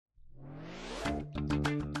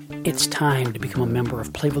It's time to become a member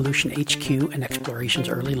of Playvolution HQ and Explorations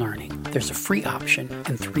Early Learning. There's a free option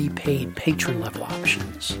and 3 paid patron level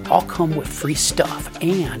options. All come with free stuff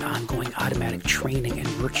and ongoing automatic training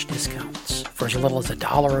and merch discounts. For as little as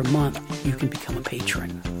 $1 a month, you can become a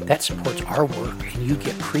patron. That supports our work and you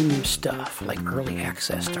get premium stuff like early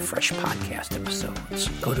access to fresh podcast episodes.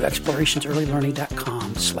 Go to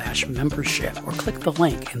explorationsearlylearning.com/membership or click the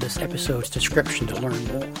link in this episode's description to learn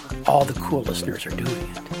more. All the cool listeners are doing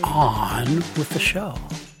it. On with the show.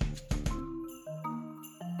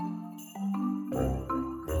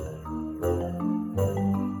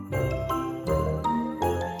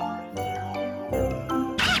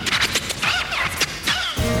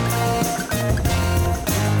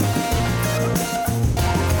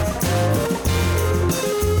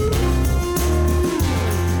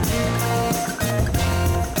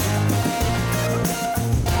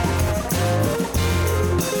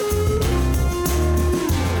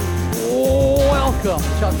 Welcome to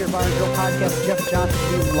Chuck Your Barn Grill Podcast. Jeff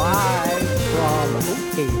Johnson live from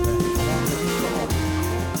Oak Haven,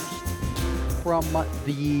 from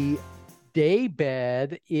the day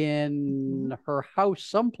bed in her house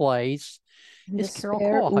someplace. Is Carol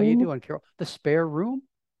Cole? How you doing, Carol? The spare room?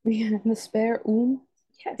 Yeah, the spare room.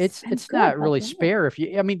 Yes, it's not really spare. Do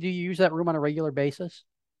you use that room on a regular basis?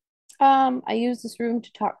 I use this room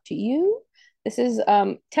to talk to you. This is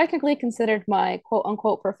technically considered my quote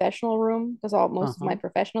unquote professional room because most of my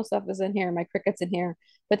professional stuff is in here, my cricket's in here.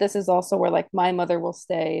 But this is also where like my mother will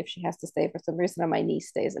stay if she has to stay for some reason, and my niece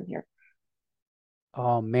stays in here.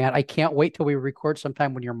 Oh man, I can't wait till we record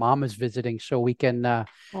sometime when your mom is visiting so we can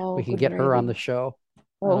get her on the show.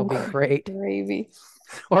 That'll be great. Gravy.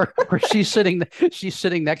 Or she's sitting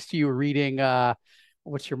next to you reading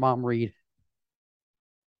what's your mom read?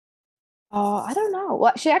 I don't know.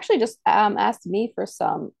 Well, she actually just asked me for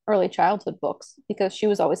some early childhood books because she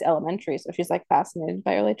was always elementary, so she's like fascinated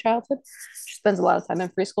by early childhood. She spends a lot of time in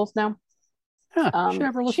preschools now. She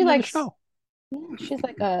never listened to the show. Yeah, she's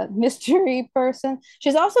like a mystery person.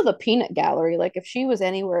 She's also the peanut gallery. Like if she was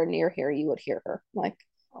anywhere near here, you would hear her. Like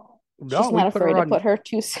she's not afraid to put her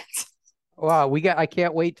 2 cents. Wow, I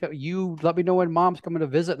can't wait till you let me know when mom's coming to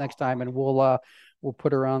visit next time, and we'll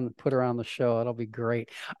put her on the show. That'll be great.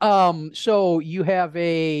 So you have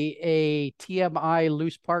a TMI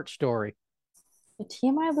loose part story. A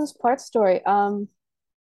TMI loose part story. The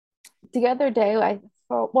other day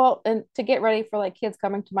and to get ready for like kids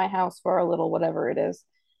coming to my house for a little whatever it is,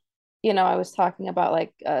 I was talking about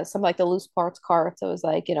like some like the loose parts carts. It was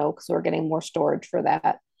like, because we're getting more storage for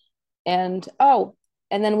that. And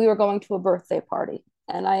then we were going to a birthday party.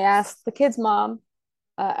 And I asked the kid's mom,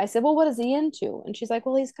 I said, well, what is he into? And she's like,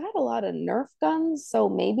 well, he's got a lot of Nerf guns. So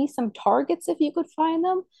maybe some targets if you could find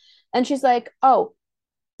them. And she's like, oh,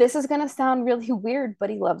 this is going to sound really weird, but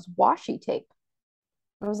he loves washi tape.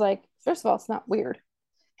 I was like, first of all, it's not weird.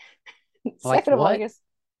 Second of all, I guess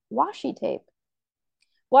washi tape.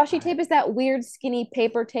 Washi tape is that weird skinny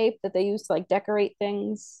paper tape that they use to like decorate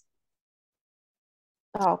things.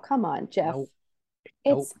 Oh, come on, Jeff.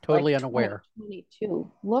 It's totally like unaware.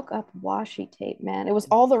 2022. Look up washi tape, man. It was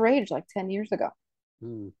all the rage like 10 years ago.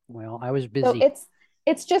 Well, I was busy. So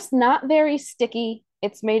it's just not very sticky.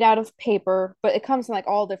 It's made out of paper, but it comes in like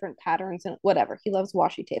all different patterns and whatever. He loves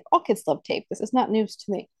washi tape. All kids love tape. This is not news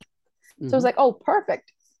to me. So I was like, oh,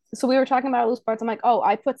 perfect. So we were talking about loose parts. I'm like, oh,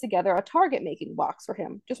 I put together a target making box for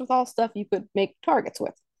him, just with all stuff you could make targets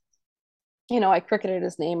with. I cricketed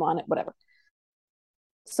his name on it, whatever.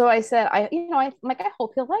 So I said, I'm like, I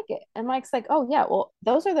hope he'll like it. And Mike's like, oh yeah, well,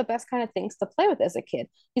 those are the best kind of things to play with as a kid.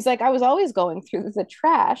 He's like, I was always going through the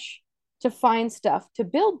trash to find stuff to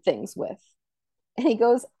build things with. And he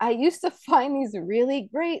goes, I used to find these really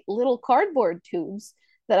great little cardboard tubes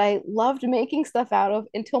that I loved making stuff out of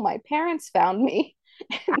until my parents found me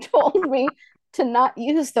and told me to not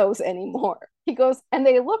use those anymore. He goes, and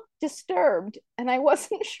they looked disturbed and I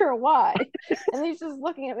wasn't sure why. And he's just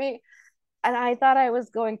looking at me. And I thought I was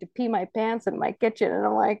going to pee my pants in my kitchen. And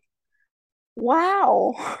I'm like,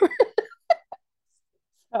 wow.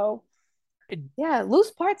 So, yeah, loose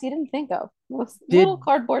parts you didn't think of. Little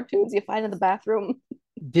cardboard tubes you find in the bathroom.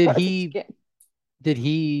 When did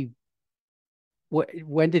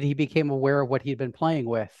he become aware of what he'd been playing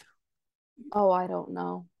with? Oh, I don't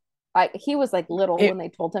know. He was like little when they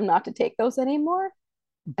told him not to take those anymore.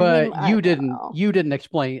 But you didn't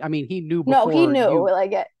explain. I mean, he knew before. No, he knew.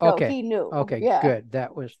 He knew. Okay, yeah. Good.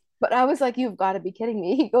 That was. But I was like, you've got to be kidding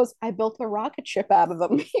me. He goes, I built a rocket ship out of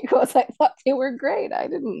them. He goes, I thought they were great. I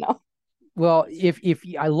didn't know. Well, if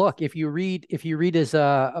you read his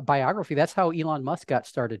a biography, that's how Elon Musk got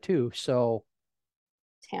started too. So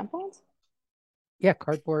tampons? Yeah,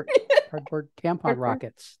 cardboard tampon Cardboard.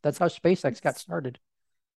 rockets. That's how SpaceX got It's, started.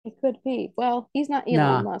 it could be. Well, he's not Elon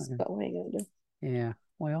Nah. Musk, but what are you gonna do? Yeah.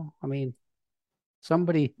 Well, I mean,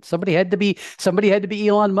 somebody had to be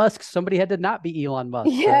Elon Musk. Somebody had to not be Elon Musk.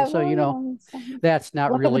 Yeah, So, well, some that's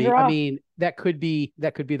not luck of the really, I draw. mean, that could be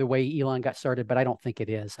the way Elon got started, but I don't think it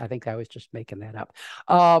is. I think I was just making that up.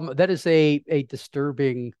 That is a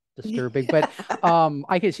disturbing, but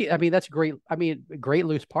I can see, I mean, that's great. I mean, great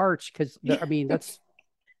loose parts because I mean, that's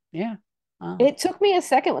yeah. It took me a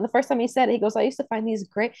second when the first time he said it, he goes, I used to find these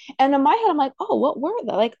great. And in my head, I'm like, oh, what were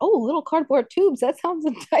they? Like, oh, little cardboard tubes. That sounds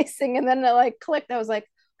enticing. And then it like clicked. I was like,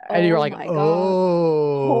 And you're oh like, my God.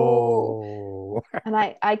 Oh. oh. And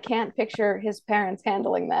I can't picture his parents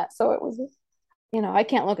handling that. So it was, I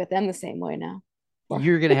can't look at them the same way now.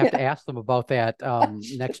 You're gonna have to ask them about that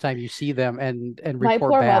next time you see them and My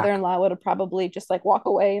report poor back. mother-in-law would have probably just like walk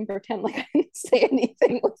away and pretend like I didn't say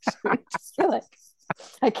anything. Just be like,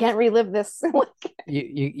 I can't relive this.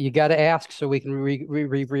 You got to ask so we can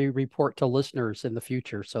report to listeners in the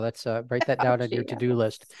future. So that's write that Oh, down on your gee, to-do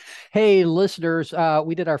list. Hey, listeners,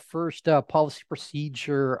 we did our first policy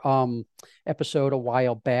procedure episode a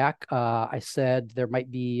while back. I said there might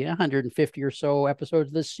be 150 or so episodes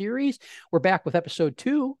of this series. We're back with episode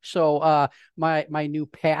 2. So my new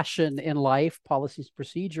passion in life, policies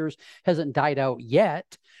procedures, hasn't died out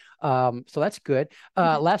yet. So that's good.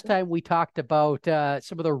 Last time we talked about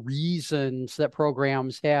some of the reasons that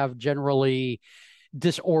programs have generally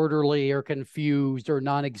disorderly or confused or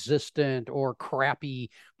non-existent or crappy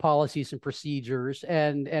policies and procedures.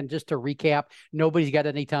 And just to recap, nobody's got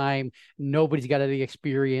any time, nobody's got any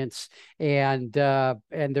experience, and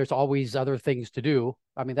there's always other things to do.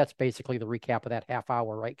 I mean, that's basically the recap of that half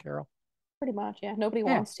hour, right, Carol? pretty much, yeah. Nobody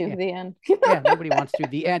Yeah, wants to. yeah. The end. Yeah, nobody wants to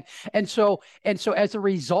the end. And so as a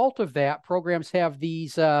result of that, programs have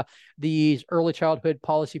these early childhood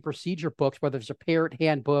policy procedure books, whether it's a parent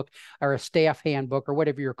handbook or a staff handbook or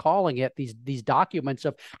whatever you're calling it, these documents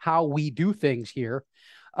of how we do things here.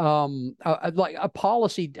 Like a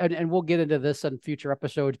policy, and we'll get into this in future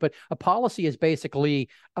episodes, but a policy is basically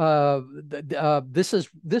this is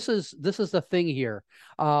the thing here.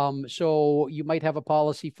 So you might have a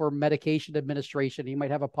policy for medication administration, you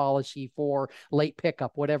might have a policy for late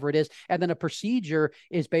pickup, whatever it is, and then a procedure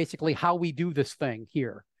is basically how we do this thing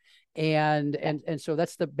here. And so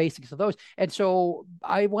that's the basics of those. And so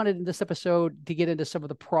I wanted in this episode to get into some of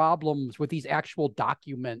the problems with these actual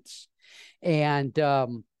documents, and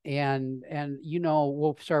we'll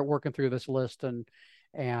start working through this list, and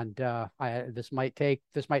this might take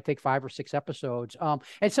 5 or 6 episodes.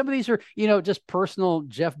 And some of these are just personal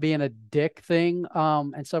Jeff being a dick thing,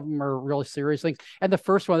 and some of them are really serious things. And the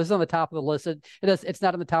first one, this is on the top of the list. It's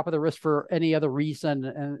not on the top of the list for any other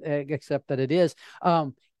reason except that it is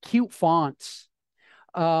cute fonts.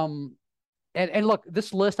 And look,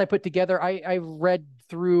 this list I put together, I read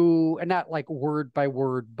through, and not like word by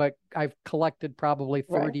word, but I've collected probably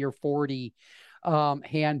 30 Right. or 40 Cute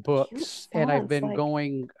handbooks, and fonts,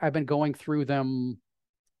 like I've been going through them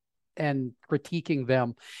and critiquing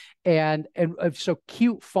them. And so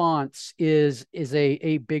cute fonts is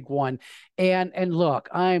a big one. And look,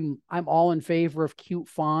 I'm all in favor of cute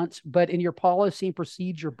fonts, but in your policy and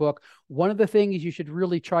procedure book, one of the things you should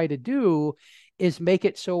really try to do is make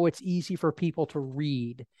it so it's easy for people to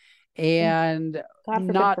read. And God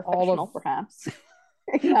forbid not all of professional, perhaps.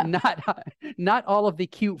 Yeah. not all of the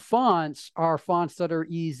cute fonts are fonts that are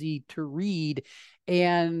easy to read.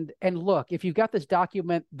 And look, if you've got this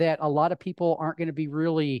document that a lot of people aren't going to be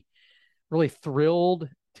really really thrilled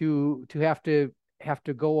to have to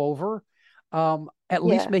go over, at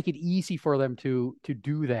least Yeah. make it easy for them to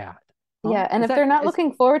do that. Yeah. And Is if that they're not is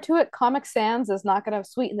looking forward to it, Comic Sans is not going to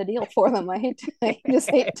sweeten the deal for them. I just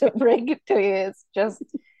hate to break it to you.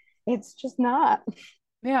 It's just not.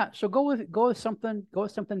 Yeah, so go with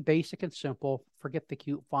something basic and simple. Forget the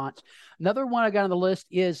cute fonts. Another one I got on the list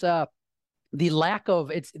is the lack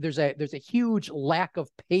of it's there's a huge lack of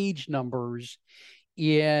page numbers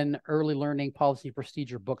in early learning policy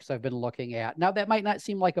procedure books I've been looking at. Now, that might not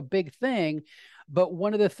seem like a big thing, but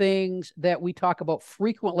one of the things that we talk about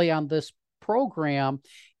frequently on this program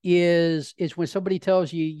is when somebody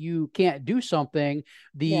tells you you can't do something,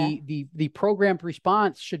 Yeah. the programmed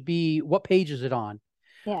response should be, what page is it on?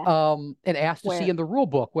 Yeah. And ask to see Where? in the rule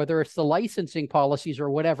book, whether it's the licensing policies or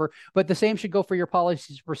whatever. But the same should go for your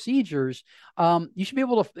policies procedures. You should be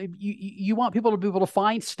able to, you want people to be able to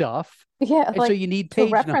find stuff. Yeah. And so Like you need to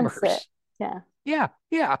page reference it. numbers. Yeah. Yeah.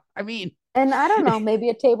 Yeah. I mean, And I don't know, maybe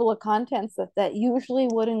a table of contents that usually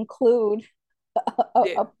would include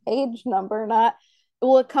a page number, not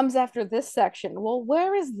well, it comes after this section. Well,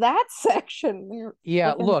 where is that section? You're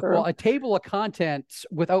Yeah, flipping look, well, through. a table of contents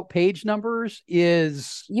without page numbers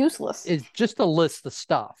is Useless. just a list of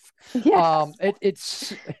stuff. Yes.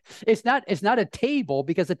 It's not a table,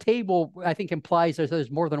 because a table, I think, implies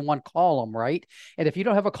there's more than one column, right? And if you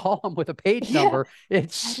don't have a column with a page Yeah. number, I don't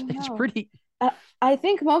it's know. pretty. I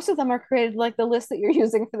think most of them are created like the list that you're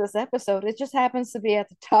using for this episode. It just happens to be at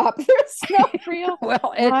the top. There's no real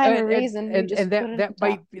Well, rhyme or reason. You just and put it at the top.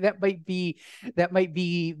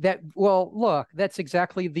 that. Well, look, that's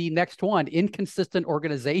exactly the next one: inconsistent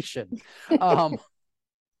organization. Um,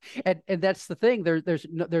 and that's the thing.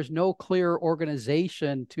 There's no clear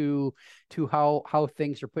organization to how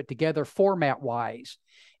things are put together format wise.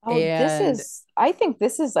 Oh, And I think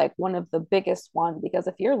this is like one of the biggest one because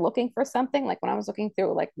if you're looking for something, like when I was looking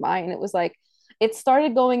through like mine, it was like it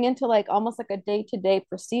started going into like almost like a day-to-day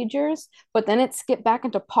procedures, but then it skipped back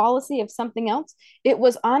into policy of something else. It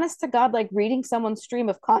was honest to God, like reading someone's stream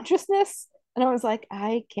of consciousness. And I was like,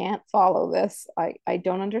 I can't follow this. I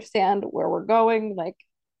don't understand where we're going. Like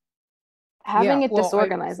yeah, having it well,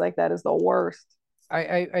 disorganized like that is the worst.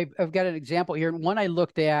 I've got an example here. One I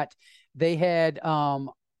looked at, they had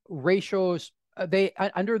ratios. They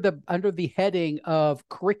under the heading of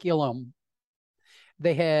curriculum,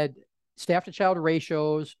 they had staff to child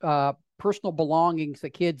ratios, personal belongings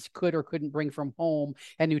that kids could or couldn't bring from home,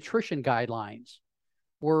 and nutrition guidelines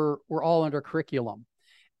were all under curriculum.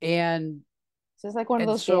 And So it's like one of and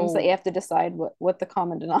those games that so you have to decide what the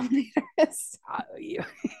common denominator is. yeah,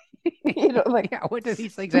 You know, like what do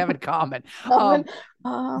these things have in common? common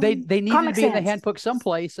They needed to Comic be in the Sans. handbook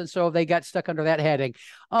someplace, and so they got stuck under that heading.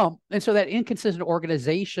 And so that inconsistent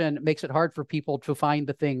organization makes it hard for people to find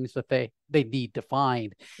the things that they need to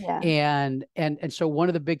find. Yeah. And so one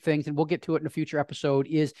of the big things, and we'll get to it in a future episode,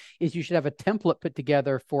 is you should have a template put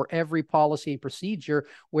together for every policy and procedure,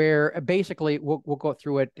 where basically we'll go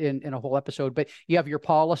through it in a whole episode, but you have your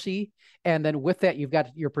policy, and then with that you've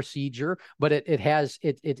got your procedure, but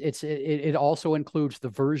it also includes the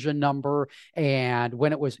version number and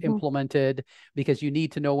when it was implemented, because you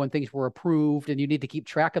need to know when things were approved, and you need to keep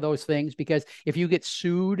track of those things, because if you get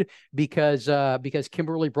sued because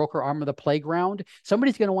Kimberly broke her arm on the playground,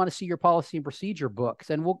 somebody's going to want to see your policy and procedure books.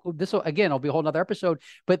 And this will, again, will be a whole nother episode,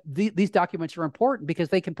 but these documents are important because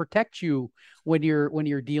they can protect you when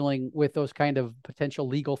you're dealing with those kind of potential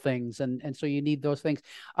legal things, and so you need those things.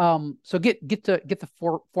 So get the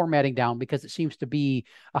formatting down, because it seems to be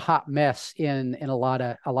a hot mess in a lot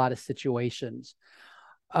of situations.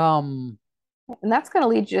 Um, And that's going to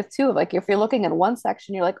lead you to like if you're looking at one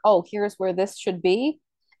section, you're like, oh, here's where this should be,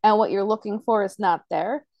 and what you're looking for is not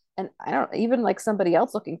there. And I don't even like somebody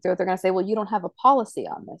else looking through it, they're going to say, well, you don't have a policy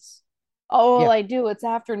on this. Oh, well, yeah, I do. It's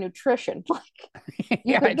after nutrition. Like you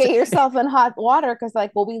yeah, could get yourself in hot water because,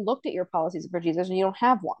 like, well, we looked at your policies and procedures and you don't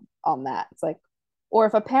have one on that. It's like, or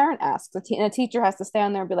if a parent asks, and a teacher has to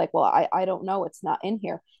stand there and be like, well, I don't know. It's not in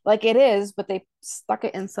here. Like it is, but they stuck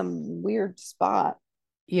it in some weird spot.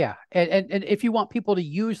 yeah. And if you want people to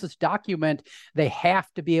use this document, they have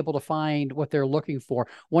to be able to find what they're looking for.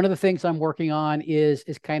 One of the things I'm working on is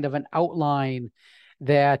kind of an outline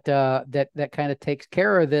that kind of takes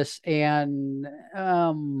care of this, and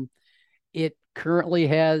it currently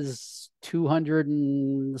has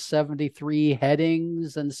 273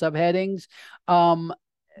 headings and subheadings. Um,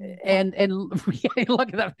 and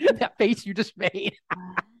look at that face you just made.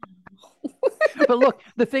 But look,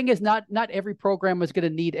 the thing is, not every program is going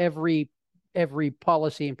to need every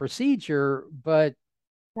policy and procedure, but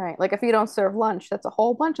Right. Like if you don't serve lunch, that's a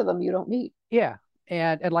whole bunch of them you don't meet. yeah.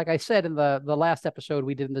 And like I said in the last episode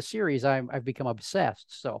we did in the series, I've become obsessed.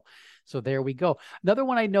 So there we go. Another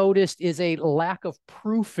one I noticed is a lack of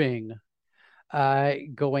proofing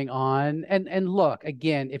going on. And look,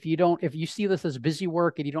 again, if you see this as busy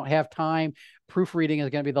work and you don't have time, proofreading is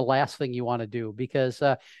going to be the last thing you want to do, because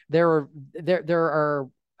there are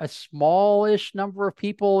a smallish number of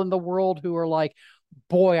people in the world who are like,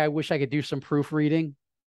 boy, I wish I could do some proofreading.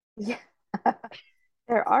 Yeah.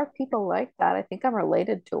 There are people like that. I think I'm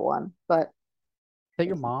related to one, but Is that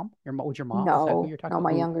your mom? Would your mom? Is that who no, you're talking no,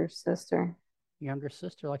 about? my younger sister. Younger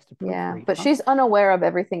sister likes to Yeah, proofread. but Huh? she's unaware of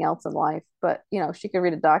everything else in life. But she could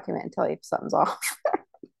read a document and tell you if something's off.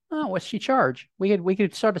 Oh, what's she charge? We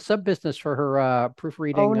could start a sub business for her Oh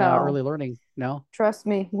proofreading no, early learning. No? trust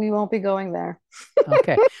me, we won't be going there.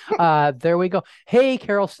 Okay. There we go. Hey,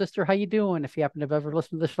 Carol's sister, how you doing? If you happen to have ever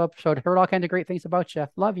listened to this episode, heard all kinds of great things about you.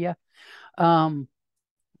 Love you. Um,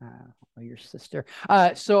 your sister.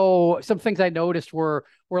 So some things I noticed were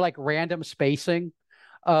like random spacing.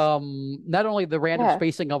 Not only the random Yeah,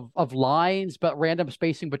 spacing of lines, but random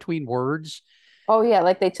spacing between words. Oh yeah,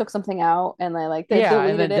 like they took something out and they Yeah,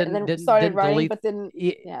 and deleted then it and didn't then didn't started didn't writing, delete. but didn't.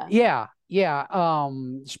 Yeah. Yeah, yeah.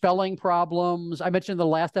 Spelling problems. I mentioned in the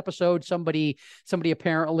last episode somebody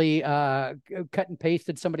apparently cut and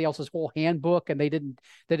pasted somebody else's whole handbook, and they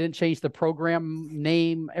didn't change the program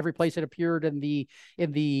name every place it appeared in the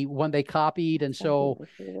one they copied, and so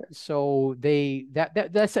Exactly. My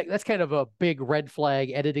favorite. that's kind of a big red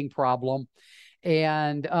flag editing problem.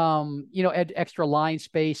 And extra line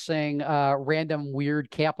spacing, random weird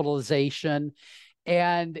capitalization.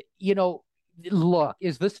 And look,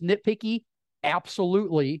 is this nitpicky?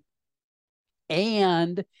 Absolutely.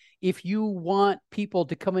 And if you want people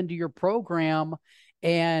to come into your program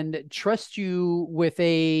and trust you with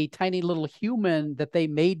a tiny little human that they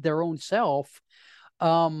made their own self,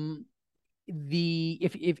 um the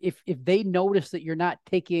if they notice that you're not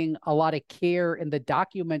taking a lot of care in the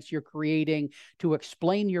documents you're creating to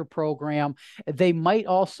explain your program, they might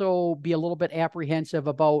also be a little bit apprehensive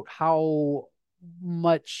about how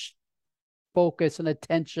much focus and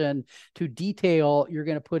attention to detail you're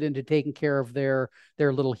going to put into taking care of their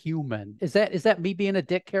little human. Is that me being a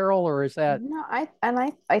dick, Carol, or is that? No,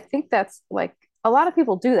 I think that's like a lot of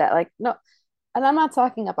people do that. Like no, and I'm not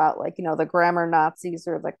talking about like, the grammar Nazis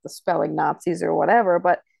or like the spelling Nazis or whatever,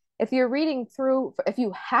 but if you're reading through, if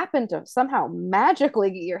you happen to somehow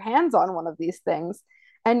magically get your hands on one of these things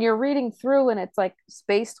and you're reading through and it's like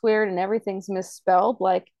spaced weird and everything's misspelled,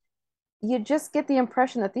 like you just get the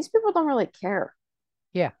impression that these people don't really care.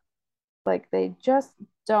 Yeah. Like they just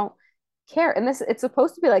don't care. And this, it's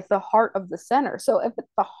supposed to be like the heart of the center. So if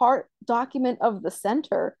it's the heart document of the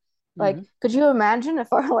center, like, Mhm. could you imagine if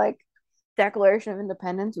our like Declaration of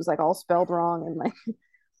Independence was like all spelled wrong and like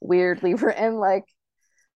weirdly written? Like,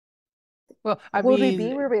 Well, I would we mean,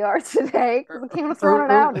 be where we are today? Because the king was throwing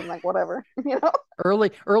it early out and like whatever, you know?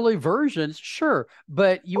 early versions, sure,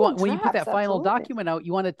 but Oh, when you put drafts, that final absolutely. document out,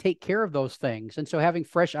 you want to take care of those things, and so having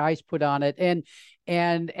fresh eyes put on it. And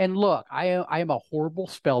look, I am a horrible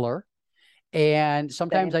speller, and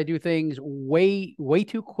sometimes Same. I do things way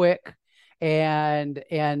too quick, and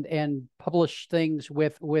publish things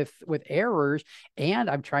with errors, and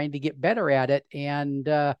I'm trying to get better at it. And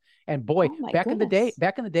boy, Oh my goodness.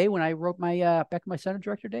 back in the day when I wrote my back in my center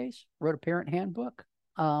director days, wrote a parent handbook.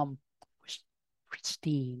 It was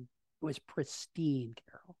pristine. It was pristine,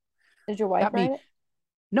 Carol. Did your wife Got me. write it?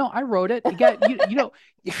 No, I wrote it. It got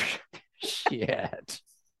shit.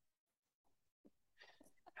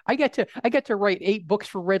 I got to write 8 books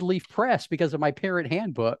for Red Leaf Press because of my parent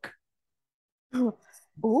handbook.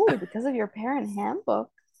 Ooh, because of your parent handbook.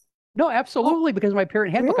 No, Oh, absolutely, because of my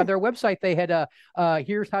parent handbook on really? their website, they had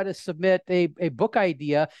here's how to submit a book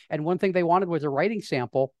idea, and one thing they wanted was a writing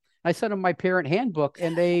sample. I sent them my parent handbook,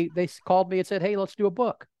 and they called me and said, "Hey, let's do a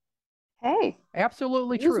book." Hey,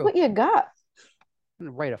 Absolutely use true. what you got. I'm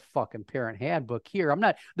gonna write a fucking parent handbook here. I'm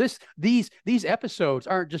not these episodes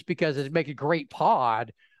aren't just because it make a great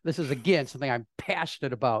pod. This is again something I'm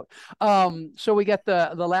passionate about. So we got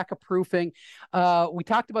the lack of proofing. We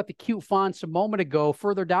talked about the cute fonts a moment ago.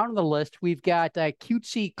 Further down on the list, we've got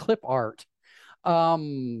cutesy clip art.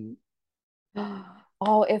 Um,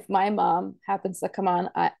 Oh, if my mom happens to come on,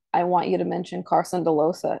 I want you to mention Carson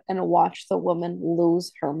DeLosa and watch the woman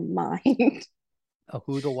lose her mind.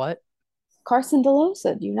 who the what? Carson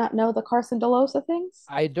DeLosa. Do you not know the Carson DeLosa things?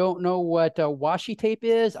 I don't know what washi tape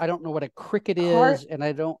is. I don't know what a Cricut Car is, and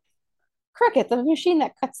I don't. Cricket, the machine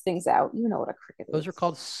that cuts things out. You know what a cricket Those are is.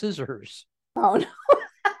 called scissors. Oh no.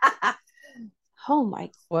 Oh my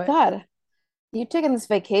What? God. You're taking this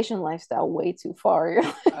vacation lifestyle way too far. You're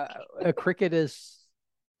like, A Cricut is.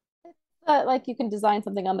 like you can design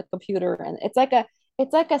something on the computer and it's like a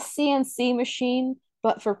CNC machine,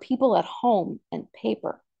 but for people at home and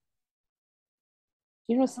paper.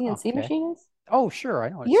 Do you know what a CNC Okay. machine is? Oh, sure. I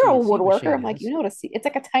know what a You're a CNC woodworker. I'm machine like, you is. know what a C it's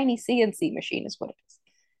like a tiny CNC machine is what it is.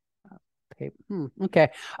 Okay. Okay.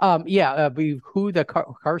 Yeah. Who the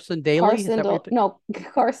Carson Daly? Is Carson that what Del you're? no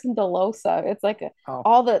Carson DeLosa. It's like Oh.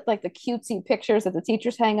 all the like the cutesy pictures that the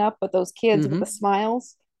teachers hang up with those kids with Mm-hmm. the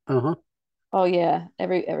smiles. Uh-huh. Oh yeah,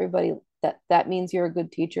 everybody that means you're a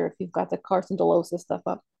good teacher if you've got the Carson DeLosa stuff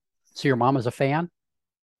up. So your mom is a fan?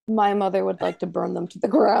 My mother would like to burn them to the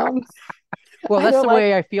ground. Well, I that's don't the like.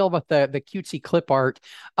 way I feel about the cutesy clip art.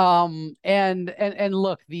 And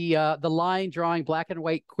look, the line drawing black and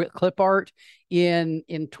white clip art in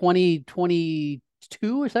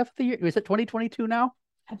 2022, is that the year? Is it 2022 now?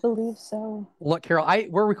 I believe so. Look, Carol,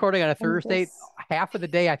 we're recording on a And Thursday. this Half of the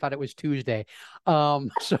day I thought it was Tuesday. So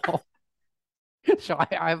So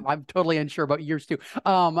I'm totally unsure about yours too.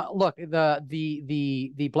 Look,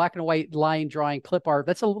 the black and white line drawing clip art,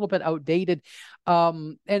 that's a little bit outdated.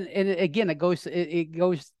 And again, it goes to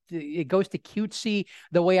cutesy.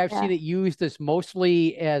 The way I've Yeah. seen it used is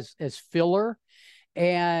mostly as filler.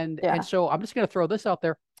 And Yeah. so I'm just going to throw this out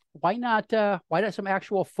there. Why not some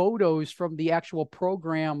actual photos from the actual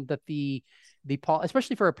program that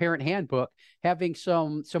especially for a parent handbook, having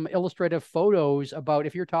some illustrative photos about,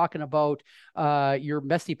 if you're talking about your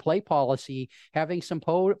messy play policy, having some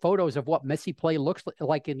photos of what messy play looks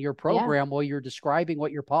like in your program while you're describing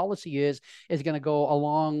what your policy is going to go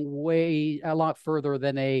a lot further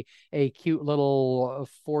than a cute little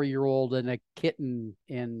 4-year-old and a kitten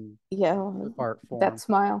in art form. That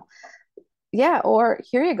smile. Yeah, or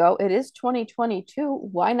here you go. It is 2022.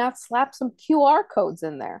 Why not slap some QR codes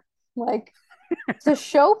in there? Like, to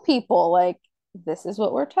show people, like, this is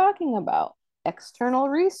what we're talking about. External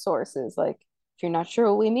resources. Like, if you're not sure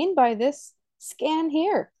what we mean by this, scan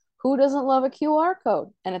here. Who doesn't love a QR code?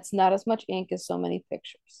 And it's not as much ink as so many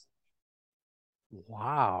pictures.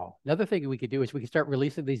 Wow. Another thing we could do is we can start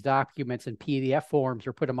releasing these documents in PDF forms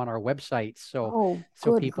or put them on our websites so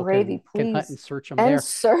good people gravy, can hunt please. and search them And there.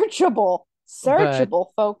 searchable. Searchable,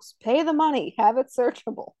 folks. Pay the money. Have it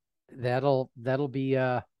searchable. That'll be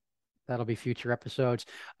future episodes.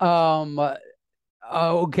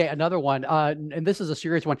 Okay, another one, and this is a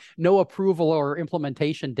serious one. No approval or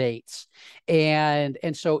implementation dates, and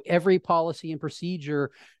so every policy and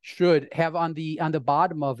procedure should have on the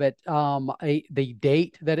bottom of it the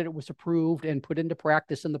date that it was approved and put into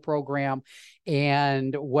practice in the program,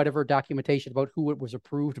 and whatever documentation about who it was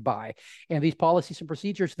approved by. And these policies and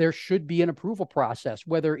procedures, there should be an approval process,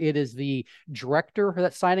 whether it is the director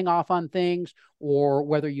that's signing off on things, or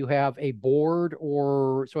whether you have a board,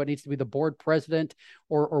 or so it needs to be the board president,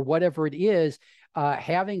 or whatever it is.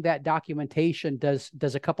 Having that documentation does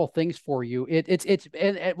a couple things for you.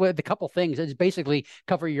 With a couple things, it's basically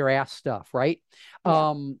cover your ass stuff, right?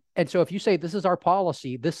 Yeah. And so if you say, this is our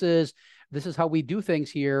policy, this is how we do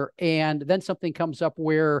things here, and then something comes up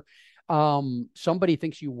where somebody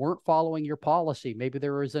thinks you weren't following your policy. Maybe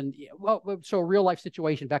there was a real life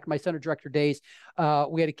situation. Back in my center director days,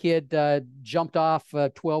 we had a kid jumped off a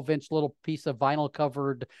 12-inch little piece of vinyl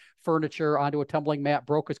covered furniture onto a tumbling mat,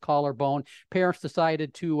 broke his collarbone. Parents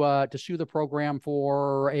decided to sue the program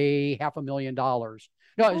for a $500,000.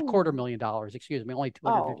 No, it's $250,000. Excuse me, only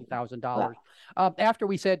 $250,000. After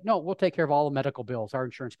we said, no, we'll take care of all the medical bills. Our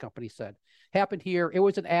insurance company said. Happened here. It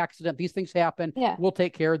was an accident. These things happen. Yeah. We'll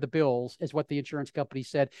take care of the bills, is what the insurance company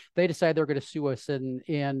said. They decided they're going to sue us. And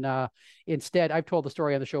instead, I've told the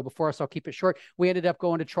story on the show before, so I'll keep it short. We ended up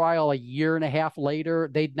going to trial a year and a half later.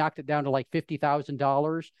 They'd knocked it down to like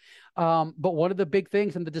 $50,000. But one of the big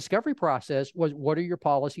things in the discovery process was, what are your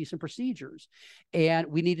policies and procedures? And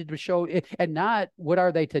we needed to show it, and not what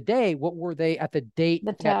are they today, what were they at the date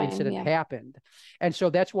that incident happened. And so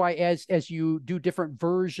that's why as you do different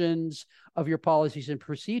versions of your policies and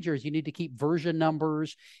procedures, you need to keep version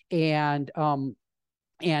numbers and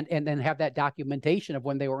then have that documentation of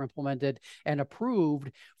when they were implemented and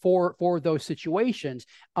approved for those situations.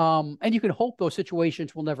 And you can hope those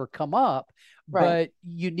situations will never come up, but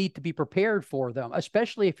you need to be prepared for them,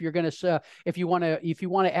 especially if you're going to if you want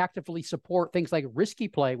to actively support things like risky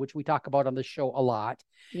play, which we talk about on the show a lot.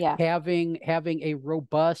 Yeah. Having a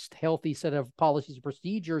robust, healthy set of policies and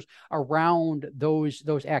procedures around those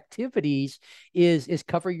activities is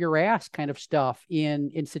cover your ass kind of stuff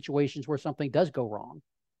in situations where something does go wrong.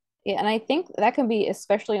 Yeah, and I think that can be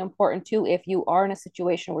especially important too if you are in a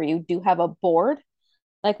situation where you do have a board.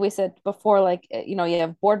 Like we said before, like, you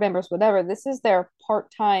have board members, whatever. This is their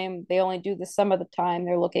part-time. They only do this some of the time.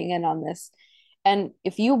 They're looking in on this. And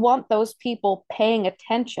if you want those people paying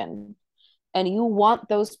attention, and you want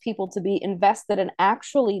those people to be invested and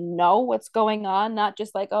actually know what's going on, not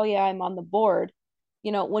just like, oh yeah, I'm on the board.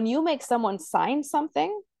 When you make someone sign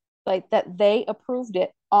something like that, they approved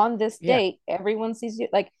it on this date, everyone sees you,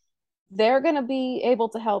 like, they're going to be able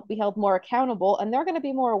to be held more accountable, and they're going to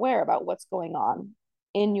be more aware about what's going on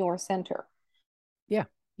in your center.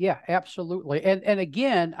 Yeah, absolutely. And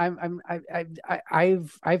again,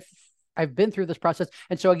 I've been through this process.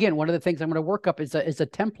 And so again, one of the things I'm going to work up is a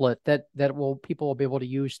template that people will be able to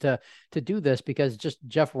use to do this, because just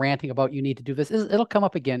Jeff ranting about you need to do this, it'll come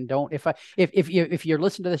up again. If you're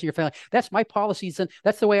listening to this, you're feeling that's my policies and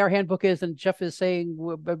that's the way our handbook is, and Jeff is saying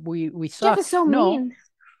we suck. Jeff is so mean.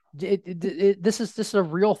 This is a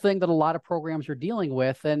real thing that a lot of programs are dealing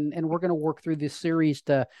with, and we're going to work through this series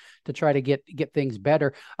to try to get things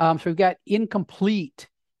better. So we've got incomplete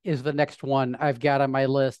is the next one I've got on my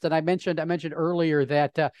list. And I mentioned earlier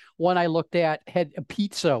that one I looked at had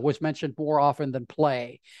pizza was mentioned more often than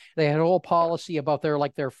play. They had a whole policy about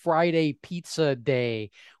their Friday pizza day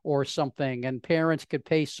or something, and parents could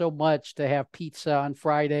pay so much to have pizza on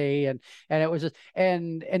Friday, and it was just,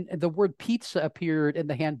 and the word pizza appeared in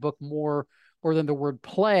the handbook more than the word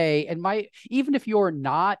play. And even if you're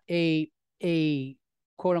not a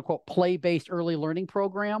quote unquote play based early learning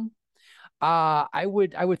program, I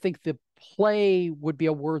would think the play would be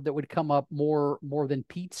a word that would come up more than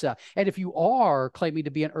pizza. And if you are claiming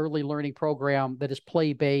to be an early learning program that is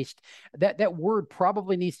play based, that word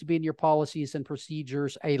probably needs to be in your policies and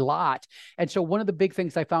procedures a lot. And so one of the big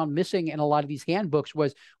things I found missing in a lot of these handbooks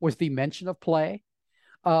was the mention of play.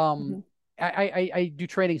 Mm-hmm. I do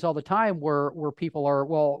trainings all the time where people are,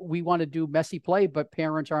 well, we want to do messy play, but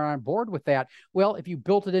parents aren't on board with that. Well, if you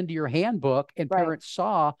built it into your handbook and Right. parents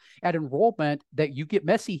saw at enrollment that you get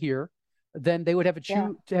messy here, then they would have Yeah.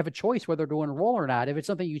 to have a choice whether to enroll or not. If it's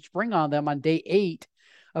something you spring on them on day 8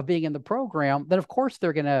 of being in the program, then of course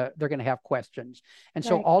they're gonna have questions. And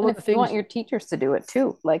so Right. all And of the if you want things, your teachers to do it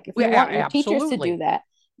too, like if yeah, you want your teachers to do absolutely. that,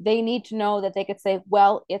 they need to know that they could say,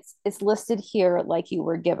 well, it's listed here like you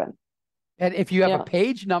were given. And if you You have a know,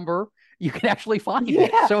 page number, you can actually find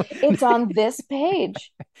it. yeah, So it's on this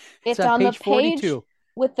page. it's It's on on the page page 42.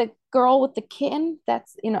 with the girl with the kitten.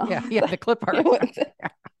 That's, Yeah, the clip art. it's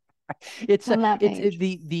It's on that it's page.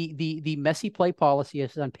 the messy play policy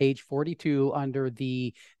is on page 42 under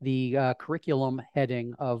the curriculum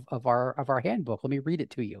heading of our handbook. Let me read it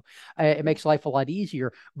to you. It makes life a lot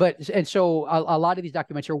easier. But and so a lot of these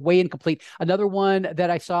documents are way incomplete. Another one that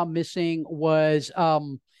I saw missing was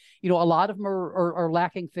a lot of them are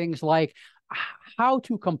lacking things like how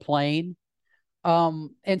to complain.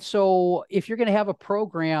 And so if you're going to have a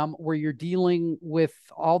program where you're dealing with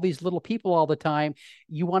all these little people all the time,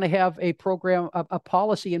 you want to have a program, a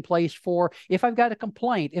policy in place for if I've got a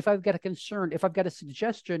complaint, if I've got a concern, if I've got a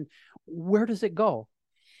suggestion, where does it go?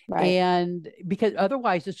 Right. And because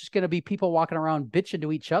otherwise it's just going to be people walking around bitching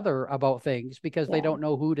to each other about things because they Yeah. don't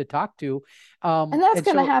know who to talk to. And that's And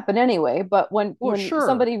going to so, happen anyway, but well, when sure.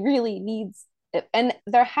 somebody really needs it, and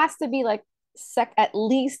there has to be like at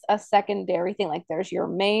least a secondary thing, like there's your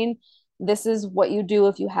main, this is what you do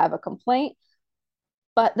if you have a complaint,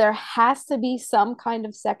 but there has to be some kind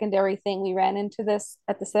of secondary thing. We ran into this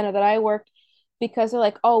at the center that I worked because they're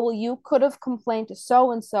like, oh, well, you could have complained to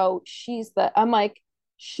so and so. I'm like,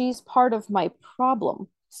 she's part of my problem.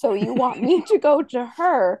 So you want me to go to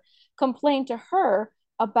her, complain to her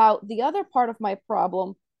about the other part of my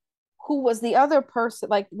problem, who was the other person,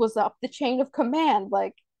 like was up the chain of command,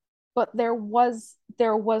 like, but there was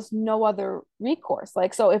no other recourse.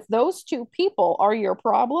 Like, so if those two people are your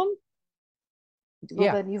problem, well,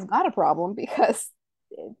 Yeah. then you've got a problem because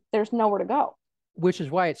there's nowhere to go. Which is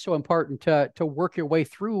why it's so important to work your way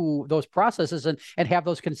through those processes and have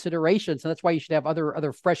those considerations. And that's why you should have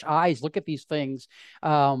other fresh eyes look at these things.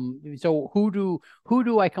 So who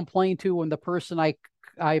do I complain to when the person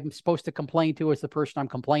I'm supposed to complain to is the person I'm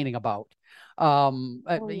complaining about? Oh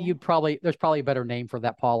yeah. There's probably a better name for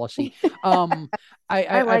that policy. Um, I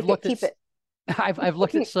I've like it. looked at Keep it. I've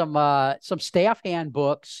looked at some staff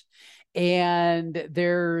handbooks, and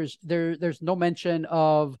there's no mention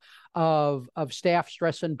of staff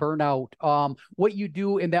stress and burnout. What you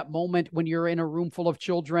do in that moment when you're in a room full of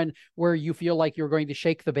children where you feel like you're going to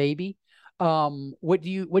shake the baby. What do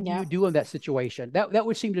you Yeah. do in that situation? That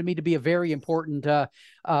would seem to me to be a very important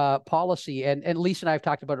policy. And Lisa and I have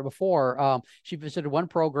talked about it before. She visited one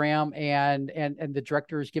program, and the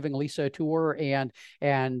director is giving Lisa a tour, and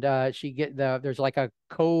there's like a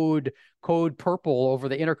code purple over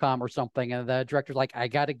the intercom or something, and the director's like, I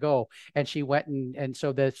gotta go. And she went, and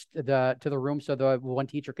so to the room so the one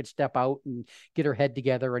teacher could step out and get her head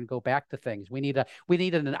together and go back to things.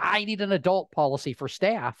 I need an adult policy for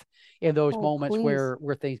staff in those Oh, moments please.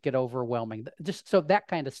 where things get overwhelming. Just so that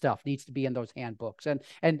kind of stuff needs to be in those handbooks, and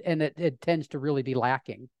it tends to really be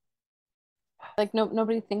lacking. Like no,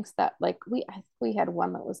 nobody thinks that. Like we had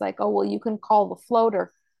one that was like, oh well, you can call the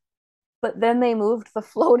floater, but then they moved the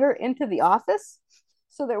floater into the office,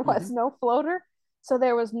 so there Hmm. was no floater, so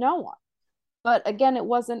there was no one. But again, it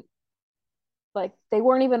wasn't like they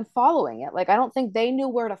weren't even following it. Like I don't think they knew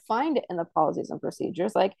where to find it in the policies and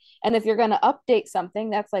procedures. Like, and if you're going to update something,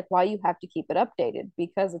 that's like why you have to keep it updated,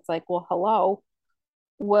 because it's like, well, hello,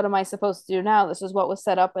 what am I supposed to do now? This is what was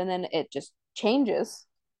set up, and then it just changes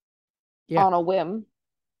Yeah. on a whim.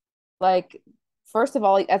 Like, first of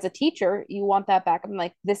all, as a teacher, you want that back. I'm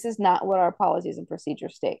like, this is not what our policies and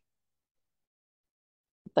procedures state.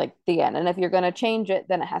 Like the end. And if you're going to change it,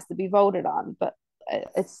 then it has to be voted on. But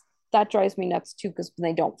it's that drives me nuts too, because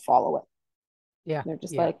they don't follow it. Yeah, They're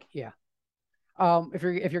just yeah, like, yeah. If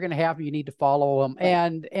you're going to have them, you need to follow them.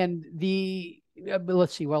 right. And the but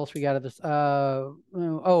let's see what else we got of this.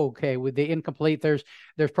 Okay, with the incomplete, there's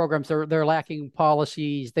programs they're lacking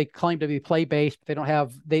policies. They claim to be play based, but they don't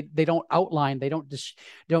have they don't outline. They don't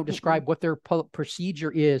Mm-mm. describe what their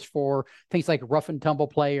procedure is for things like rough and tumble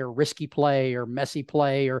play or risky play or messy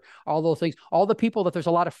play or all those things. All the people that there's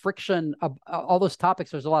a lot of friction. All those topics.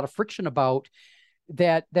 There's a lot of friction about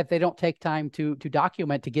that they don't take time to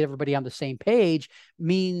document to get everybody on the same page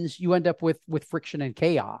means you end up with friction and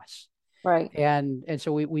chaos. Right. And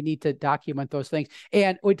so we need to document those things.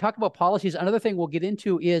 And we talk about policies. Another thing we'll get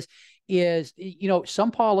into is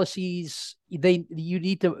some policies you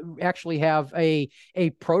need to actually have a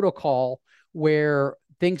protocol where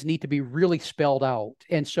things need to be really spelled out.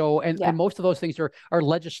 And so and Yeah. most of those things are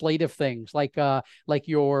legislative things like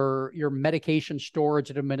your medication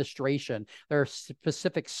storage and administration. There are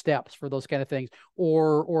specific steps for those kind of things,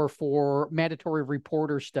 or for mandatory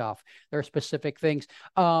reporter stuff. There are specific things.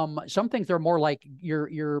 Some things are more like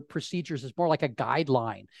your procedures is more like a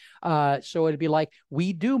guideline. So it'd be like,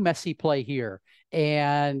 we do messy play here,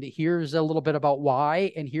 and here's a little bit about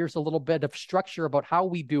why, and here's a little bit of structure about how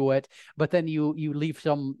we do it. But then you leave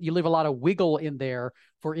a lot of wiggle in there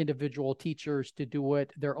for individual teachers to do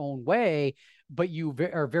it their own way. But you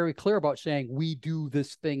are very clear about saying, we do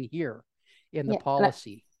this thing here in the Yeah.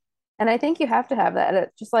 policy. And I think you have to have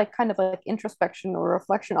that, just like kind of like introspection or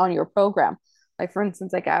reflection on your program. Like for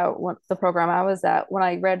instance, like the program I was at, when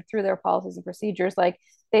I read through their policies and procedures, like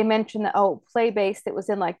they mentioned that, oh, play based, it was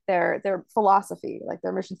in like their philosophy, like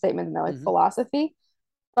their mission statement and their like Mm-hmm. philosophy.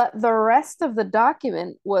 But the rest of the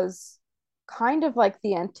document was kind of like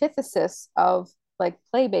the antithesis of like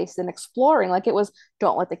play based and exploring. Like it was,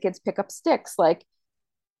 don't let the kids pick up sticks. Like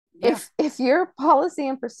Yeah. if your policy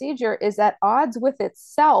and procedure is at odds with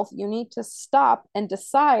itself, you need to stop and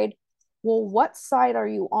decide, well, what side are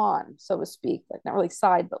you on, so to speak? Like not really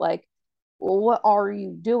side, but like, well, what are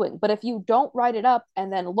you doing? But if you don't write it up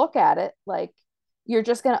and then look at it, like you're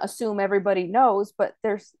just going to assume everybody knows, but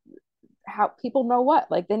there's how people know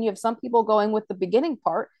what. Like then you have some people going with the beginning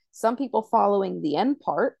part, some people following the end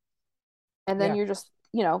part, and then Yeah. you're just,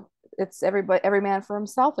 it's every man for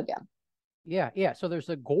himself again. Yeah, yeah. So there's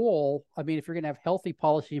a goal. I mean, if you're going to have healthy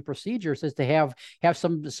policy and procedures, is to have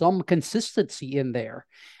some consistency in there,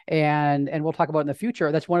 and we'll talk about in the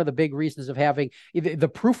future. That's one of the big reasons of having the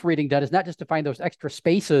proofreading done, is not just to find those extra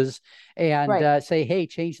spaces and Right. say, hey,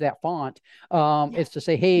 change that font. It's to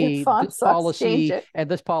say, Your hey, font this sucks, change policy it. and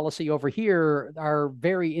this policy over here are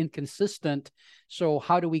very inconsistent. So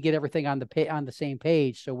how do we get everything on the same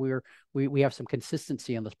page? So we have some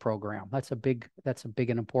consistency in this program. That's a big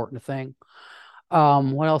and important thing.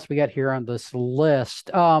 What else we got here on this list?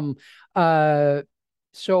 So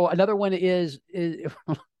another one is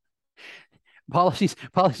policies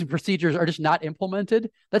and procedures are just not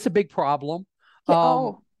implemented. That's a big problem. Yeah. Um,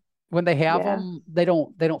 Oh, when they have yeah. them, they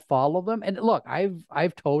don't follow them. And look,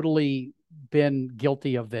 I've totally been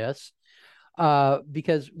guilty of this.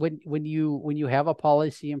 Because when you have a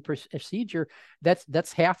policy and procedure,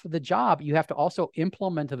 that's half of the job. You have to also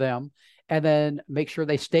implement them and then make sure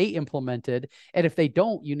they stay implemented. And if they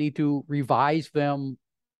don't, you need to revise them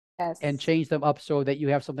and Yes. change them up so that you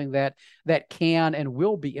have something that can and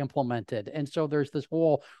will be implemented. And so there's this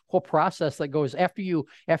whole process that goes after you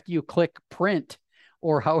click print,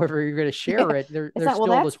 or however you're going to share Yeah. it. It's There's not, well,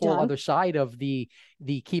 still this that's whole done. other side of the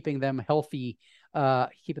keeping them healthy,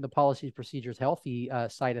 keeping the policies procedures healthy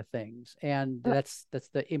side of things, and And that's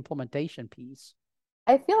the implementation piece.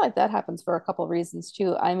 I feel like that happens for a couple of reasons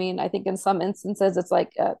too. I mean, I think in some instances it's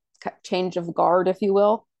like a change of guard, if you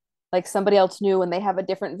will. Like somebody else knew and they have a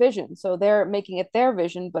different vision. So they're making it their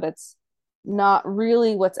vision, but it's not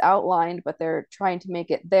really what's outlined, but they're trying to make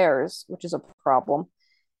it theirs, which is a problem.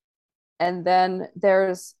 And then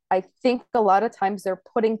I think a lot of times they're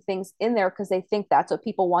putting things in there because they think that's what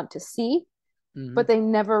people want to see, Hmm. but they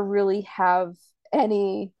never really have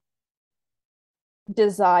any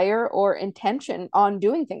desire or intention on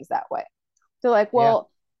doing things that way. They're like, Yeah.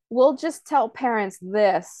 well, we'll just tell parents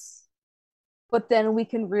this, but then we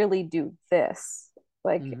can really do this.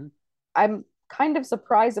 Like, Hmm. I'm kind of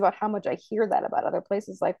surprised about how much I hear that about other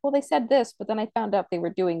places. Like, well, they said this, but then I found out they were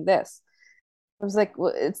doing this. I was like,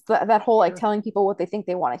 well, it's that whole like Sure. telling people what they think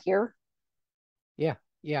they want to hear. Yeah.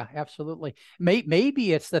 Yeah, absolutely.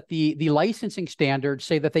 Maybe it's that the licensing standards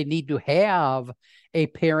say that they need to have a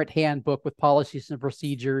parent handbook with policies and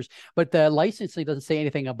procedures, but the licensing doesn't say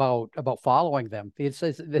anything about following them. Yeah, It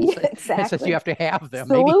says you exactly. have to have It's them.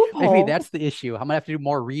 the Maybe loophole. that's the issue. I'm gonna have to do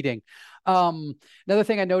more reading. Another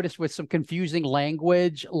thing I noticed was some confusing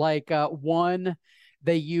language. Like one,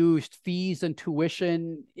 they used fees and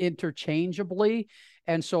tuition interchangeably,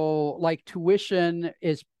 and so like tuition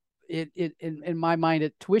is it in my mind,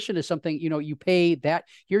 tuition is something, you pay that.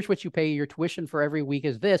 Here's what you pay. Your tuition for every week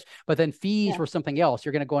is this, but then fees Yeah, were something else.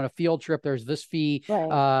 You're going to go on a field trip. There's this fee, right. You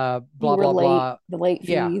blah, were blah, late, blah. the late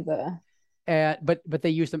Yeah. fee, the But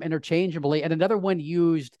they use them interchangeably. And another one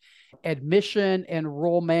used admission,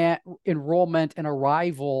 enrollment and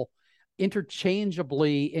arrival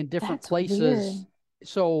interchangeably in different that's weird. places.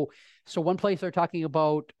 So one place they're talking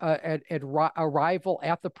about arrival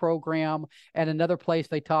at the program, and another place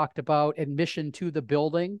they talked about admission to the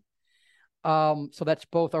building. So that's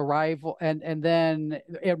both arrival and then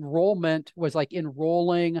enrollment was like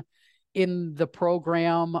enrolling in the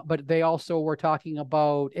program, but they also were talking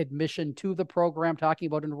about admission to the program, talking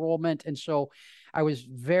about enrollment. And so I was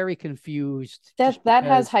very confused just That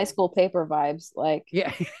has because, high school paper vibes. Like,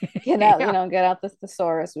 yeah, get out, yeah, get out the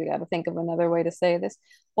thesaurus. We got to think of another way to say this.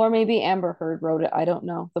 Or maybe Amber Heard wrote it. I don't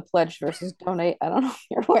know. The pledge versus donate. I don't know if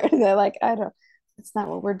you're aware. They're like, I don't. It's not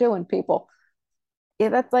what we're doing, people. Yeah,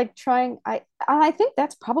 that's like trying. I think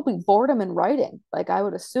that's probably boredom in writing. Like I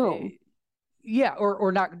would assume. yeah,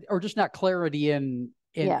 or not, or just not clarity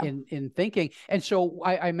Yeah. in thinking. And so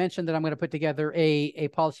I mentioned that I'm going to put together a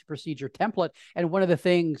policy procedure template. And one of the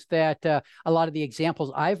things that a lot of the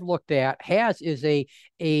examples I've looked at is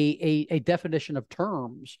a definition of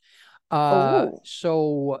terms. Oh,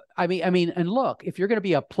 So I mean, and look, if you're going to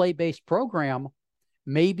be a play-based program,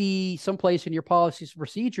 maybe someplace in your policies and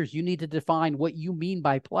procedures, you need to define what you mean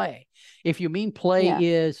by play. If you mean play yeah.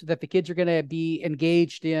 is that the kids are going to be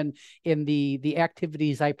engaged in the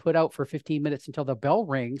activities I put out for 15 minutes until the bell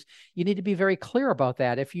rings, you need to be very clear about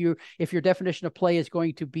that. If your definition of play is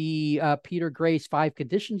going to be Peter Gray's 5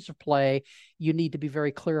 conditions of play, you need to be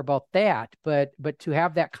very clear about that. But to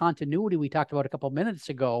have that continuity we talked about a couple of minutes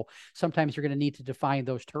ago, sometimes you're going to need to define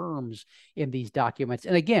those terms in these documents.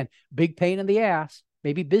 And again, big pain in the ass,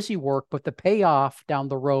 maybe busy work, but the payoff down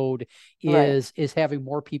the road Right. is having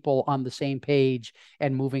more people on the same page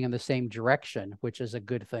and moving in the same direction, which is a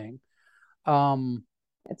good thing. Um,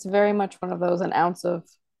 It's very much one of those an ounce of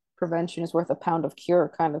prevention is worth a pound of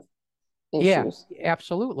cure kind of yeah, issues.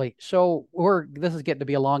 absolutely. So this is getting to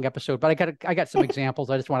be a long episode, but I got some examples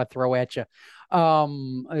I just want to throw at you.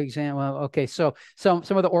 Example. Okay, so some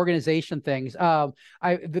of the organization things.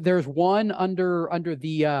 There's one under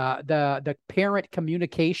the parent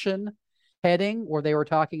communication heading where they were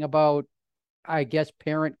talking about, I guess,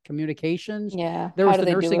 parent communications. Yeah. There How was do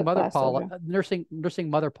the they do it, class dojo? nursing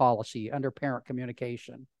mother policy under parent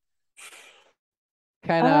communication.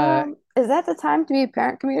 Kind of Is that the time to be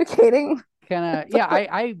parent communicating? yeah,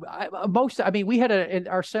 I mean, we had in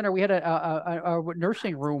our center, we had a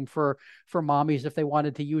nursing room for mommies if they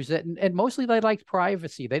wanted to use it, and mostly they liked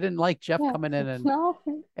privacy. They didn't like Jeff Yeah. coming in No.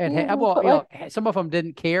 well, But like, some of them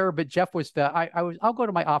didn't care, but Jeff was I'll go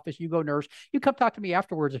to my office, you go nurse, you come talk to me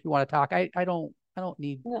afterwards if you want to talk. I don't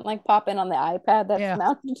need. like pop in on the iPad that's Yeah,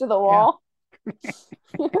 mounted to the yeah. wall.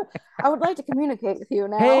 I would like to communicate with you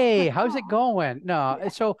now. Hey, Like, how's it oh, going? No, yeah.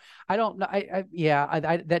 so I don't know.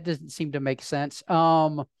 That doesn't seem to make sense. Okay,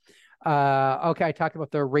 I talked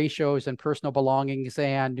about the ratios and personal belongings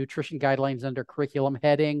and nutrition guidelines under curriculum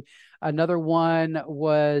heading. Another one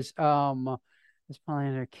was this probably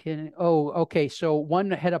under kid. Oh, okay. So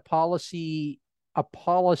one had a policy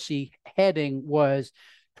heading was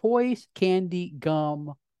toys, candy,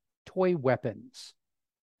 gum, toy weapons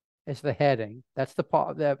as the heading. That's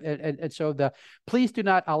and so please do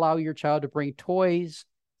not allow your child to bring toys,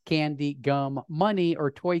 candy, gum, money,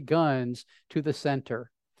 or toy guns to the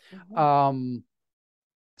center. Mhm. Um,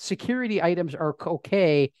 Security items are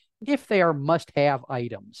okay if they are must-have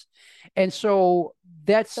items, and so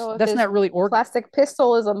that's So if that's his not really plastic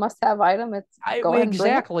pistol is a must-have item, it's go ahead and bring it.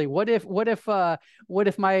 exactly. What if my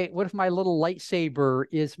little lightsaber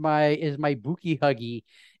is my Buki Huggy,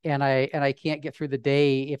 and I can't get through the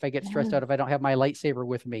day if I get stressed Yeah. out if I don't have my lightsaber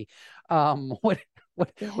with me. What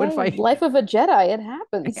if Hey, I life of a Jedi, it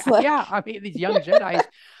happens. Like, yeah, I mean these young Jedi's,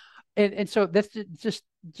 and so that's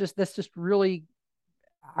just really,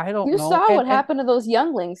 I don't you know. saw and what and happened to those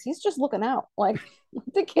younglings. He's just looking out. Like,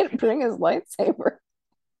 let the kid bring his lightsaber.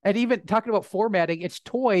 and even talking about formatting, it's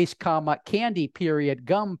toys, comma, candy, period,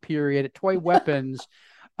 gum, period, toy weapons.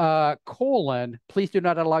 colon, please do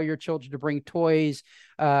not allow your children to bring toys,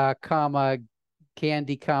 comma,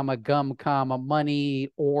 candy, comma, gum, comma,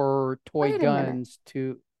 money, or toy Wait a minute. guns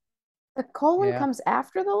to. The colon Yeah. comes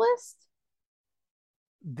after the list?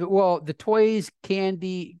 The toys,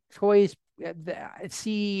 candy, toys.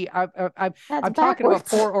 See, I'm That's talking about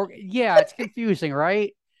backwards. yeah, it's confusing,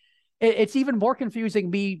 right? It's even more confusing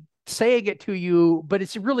me saying it to you, but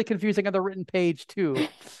it's really confusing on the written page too.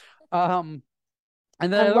 Um,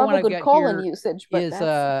 and then I the other love one a I've good got colon here usage, but is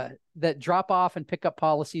that's that drop off and pick up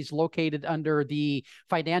policies located under the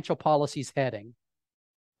financial policies heading.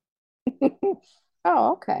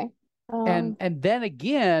 oh, okay. And then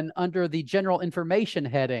again under the general information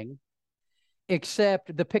heading,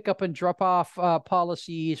 except the pickup and drop off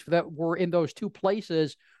policies that were in those two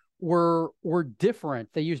places were different.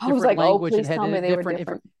 They used I was different like, oh, language and please tell me had they were different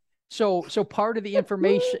different. so part of the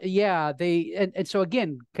information, yeah, and so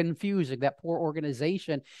again, confusing, that poor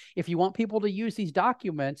organization. If you want people to use these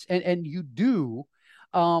documents, and you do,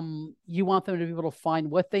 you want them to be able to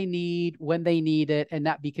find what they need when they need it and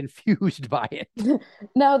not be confused by it.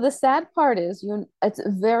 No, the sad part is it's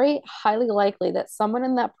very highly likely that someone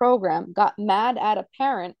in that program got mad at a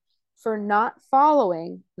parent for not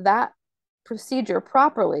following that procedure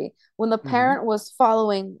properly when the Mm-hmm. parent was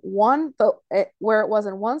following where it was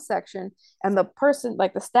in one section, and the person,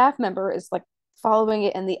 like the staff member, is like following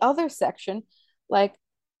it in the other section. Like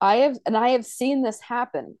I have seen this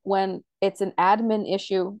happen when it's an admin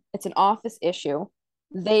issue, it's an office issue.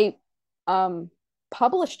 They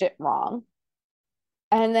published it wrong,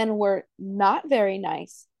 and then were not very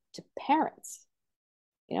nice to parents.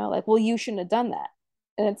 Like, well, you shouldn't have done that.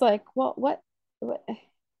 And it's like, well, what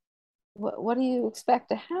do you expect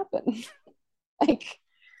to happen? Like,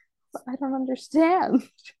 I don't understand.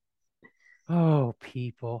 Oh,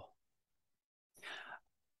 people.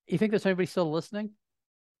 You think there's anybody still listening?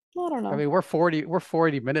 I don't I know. mean, we're 40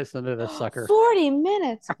 minutes into this sucker. 40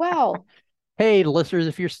 minutes. Well, Hey, listeners,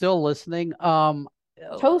 if you're still listening,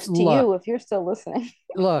 toast to look, you if you're still listening.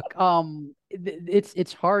 look,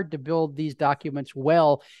 it's hard to build these documents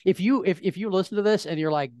well. If you listen to this and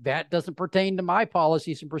you're like, that doesn't pertain to my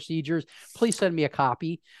policies and procedures, please send me a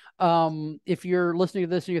copy. If you're listening to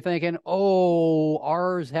this and you're thinking, oh,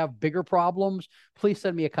 ours have bigger problems, please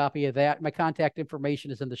send me a copy of that. My contact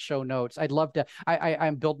information is in the show notes. I'd love to.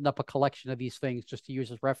 I'm building up a collection of these things just to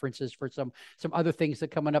use as references for some other things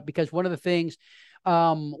that are coming up, because one of the things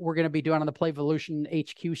we're going to be doing on the Playvolution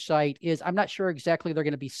HQ site is, I'm not sure exactly they're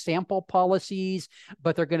going to be sample policies,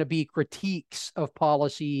 but they're going to be critiques of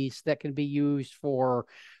policies that can be used for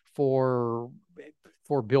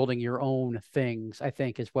building your own things, I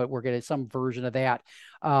think, is what we're getting, some version of that.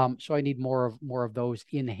 So I need more of those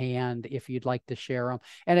in hand if you'd like to share them.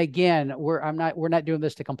 And again, we're not doing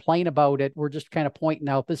this to complain about it. We're just kind of pointing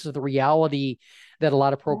out this is the reality that a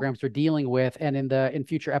lot of programs are dealing with. And in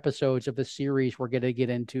future episodes of this series, we're going to get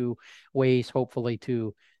into ways, hopefully,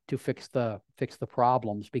 to fix the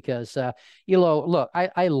problems, because look,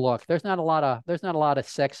 I look, there's not a lot of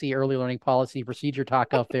sexy early learning policy and procedure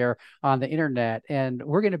talk out there on the internet, and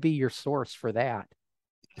we're going to be your source for that.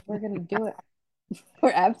 We're going to do it.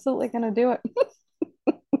 We're absolutely going to do it.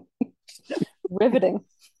 Riveting.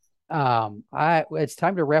 It's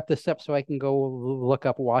time to wrap this up so I can go look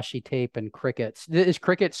up washi tape and crickets. Is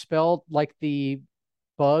cricket spelled like the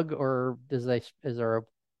bug, or is there a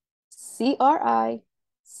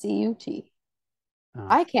CRICUT?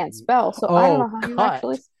 I can't spell, so I don't know how you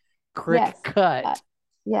actually. Crick Yes, cut.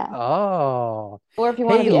 Yeah. Oh. Or if you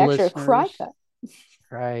want to be extra, cry cut.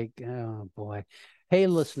 Right. Oh boy. Hey,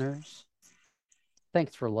 listeners.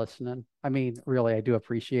 Thanks for listening. I mean, really, I do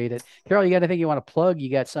appreciate it. Carol, you got anything you want to plug? You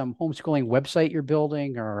got some homeschooling website you're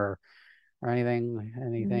building, or anything?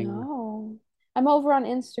 No. I'm over on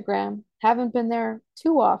Instagram. Haven't been there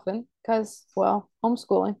too often because, well,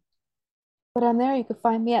 homeschooling. But I'm there. You can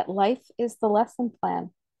find me at Life is the Lesson Plan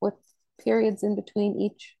with periods in between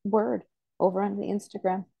each word over on the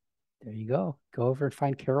Instagram. There you go. Go over and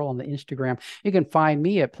find Carol on the Instagram. You can find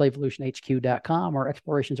me at playvolutionhq.com or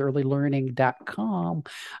explorationsEarlyLearning.com.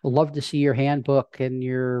 Love to see your handbook and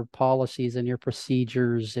your policies and your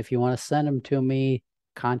procedures. If you want to send them to me,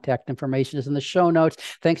 contact information is in the show notes.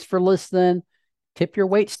 Thanks for listening. Tip your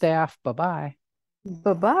wait staff. Bye-bye.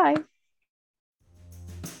 Bye-bye.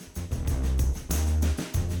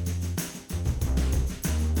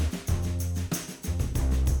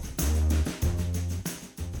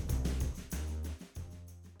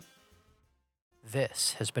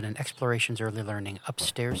 This has been an Explorations Early Learning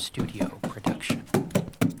Upstairs Studio production.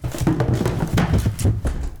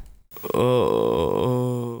 Oh.